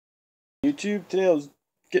YouTube. Today I was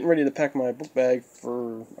getting ready to pack my book bag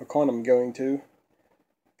for a con I'm going to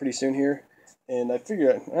pretty soon here, and I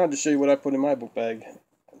figured I'll just show you what I put in my book bag.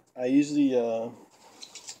 I usually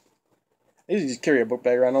just carry a book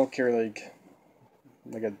bag around. I don't carry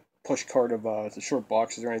like a push cart of the short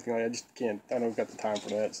boxes or anything like that. I just can't. I don't got the time for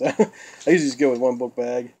that. So I usually just go with one book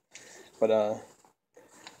bag, but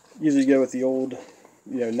usually go with the old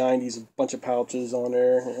 90s, a bunch of pouches on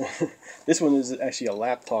there. This one is actually a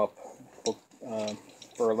laptop book,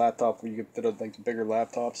 for a laptop where you can fit like the bigger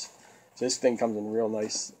laptops. So this thing comes in real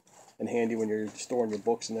nice and handy when you're storing your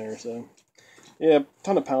books in there. So yeah,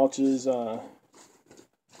 ton of pouches. You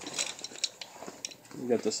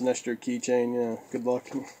got the Sinestro keychain. Yeah, good luck.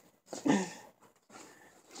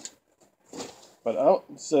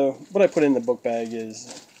 So what I put in the book bag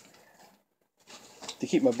is to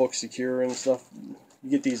keep my books secure and stuff.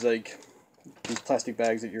 You get these plastic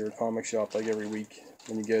bags at your comic shop like every week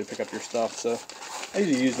when you go to pick up your stuff. So I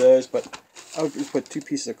usually use those, but I would just put 2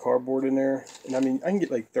 pieces of cardboard in there, and I mean I can get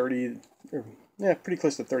like 30, or yeah, pretty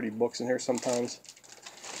close to 30 books in here sometimes,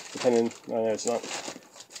 depending. I know it's not.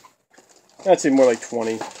 I'd say more like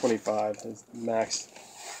 20, 25 is max.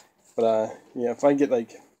 But yeah, if I get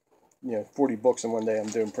 40 books in one day, I'm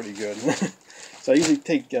doing pretty good. So I usually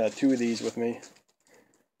take 2 of these with me,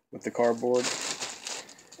 with the cardboard.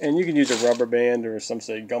 And you can use a rubber band, or some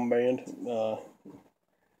say gum band, to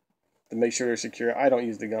make sure they're secure. I don't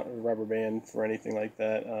use the rubber band for anything like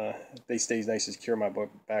that. They stay nice and secure in my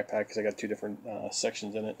backpack because I got 2 different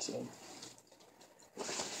sections in it. So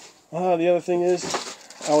the other thing is,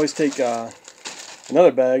 I always take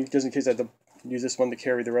another bag just in case I have to use this one to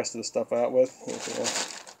carry the rest of the stuff out with.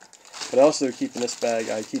 But I also keep in this bag,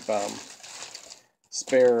 I keep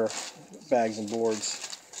spare bags and boards.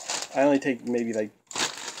 I only take maybe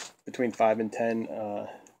between 5 and 10,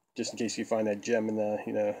 just in case you find that gem in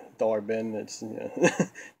the dollar bin. That's you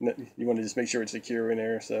want to just make sure it's secure in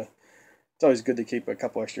there. So it's always good to keep a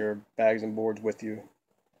couple extra bags and boards with you.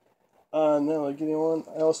 No, like anyone.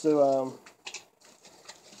 I also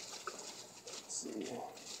let's see.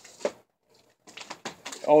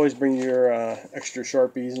 Always bring your extra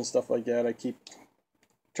Sharpies and stuff like that.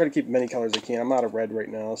 Try to keep many colors I can. I'm out of red right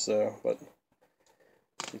now, but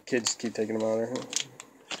the kids keep taking them out of there.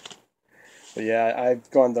 But yeah,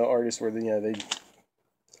 I've gone to artists where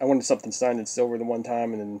I wanted something signed in silver the one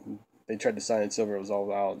time, and then they tried to sign in silver, it was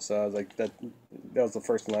all out. So I was like, that was the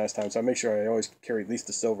first and last time. So I make sure I always carry at least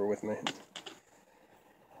the silver with me.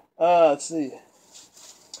 Let's see.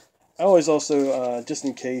 I always also, just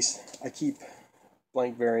in case, I keep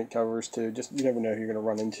blank variant covers too. Just, you never know who you're gonna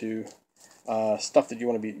run into. Stuff that you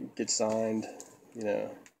want to get signed,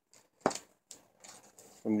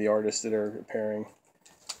 from the artists that are appearing.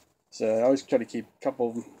 So I always try to keep a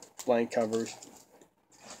couple blank covers.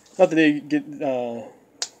 Not that they get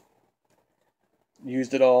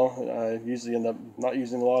used at all. I usually end up not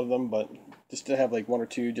using a lot of them, but just to have 1 or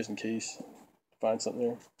 2 just in case. Find something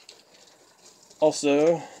there.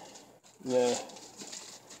 Also, these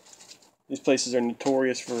places are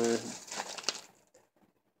notorious for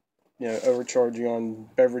overcharging on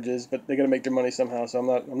beverages, but they got to make their money somehow. So I'm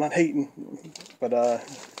not hating, but I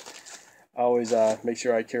always make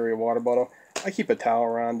sure I carry a water bottle. I keep a towel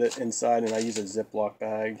around it inside, and I use a Ziploc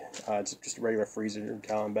bag. It's just a regular freezer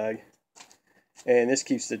gallon bag, and this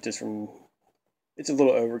keeps it just from. It's a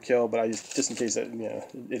little overkill, but I just in case that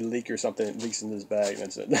it leak or something, it leaks in this bag. And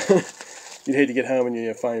that's it. You'd hate to get home and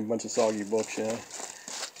you find a bunch of soggy books,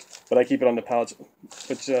 But I keep it on the pouch.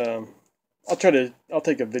 Which I'll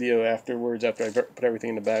take a video afterwards after I put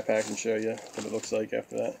everything in the backpack and show you what it looks like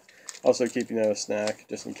after that. Also keep a snack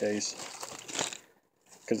just in case,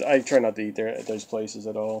 because I try not to eat there at those places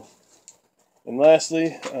at all. And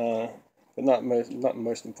lastly, but not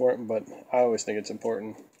most important, but I always think it's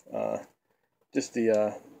important, just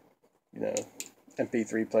the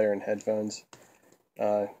MP3 player and headphones.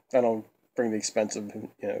 I don't bring the expensive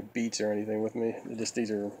Beats or anything with me. These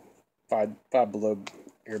are Five Below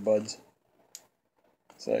earbuds.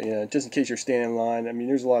 So just in case you're standing in line. I mean,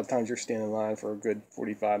 there's a lot of times you're standing in line for a good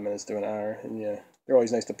 45 minutes to an hour, and they're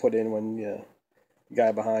always nice to put in when the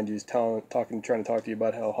guy behind you is trying to talk to you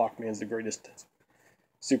about how Hawkman's the greatest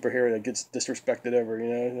superhero that gets disrespected ever.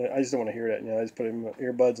 I just don't want to hear that. I just put in my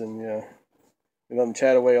earbuds and let them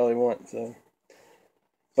chat away all they want. So,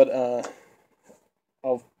 but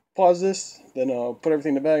I'll pause this, then I'll put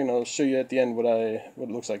everything in the bag, and I'll show you at the end what it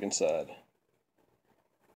looks like inside.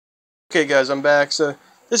 Okay, guys, I'm back. So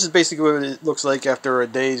this is basically what it looks like after a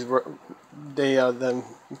day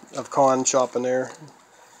of con shopping there.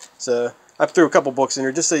 So I threw a couple books in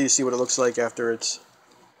here just so you see what it looks like after it's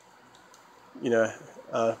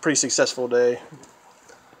Pretty successful day.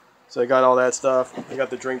 So I got all that stuff. I got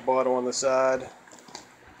the drink bottle on the side.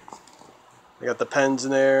 I got the pens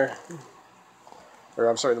in there, or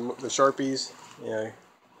I'm sorry, the Sharpies, you know,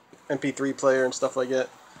 MP3 player and stuff like that.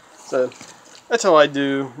 So that's how I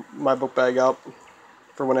do my book bag out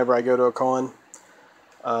for whenever I go to a con.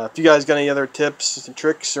 If you guys got any other tips and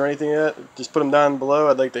tricks or anything like that, just put them down below.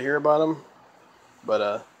 I'd like to hear about them.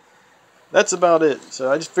 But that's about it.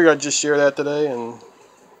 So I just figured I'd just share that today, and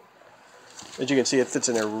as you can see, it fits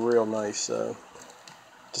in there real nice. So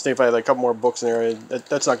just think if I had like a couple more books in there,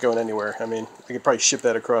 that's not going anywhere. I mean, I could probably ship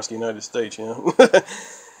that across the United States, you know.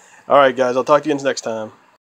 All right, guys, I'll talk to you next time.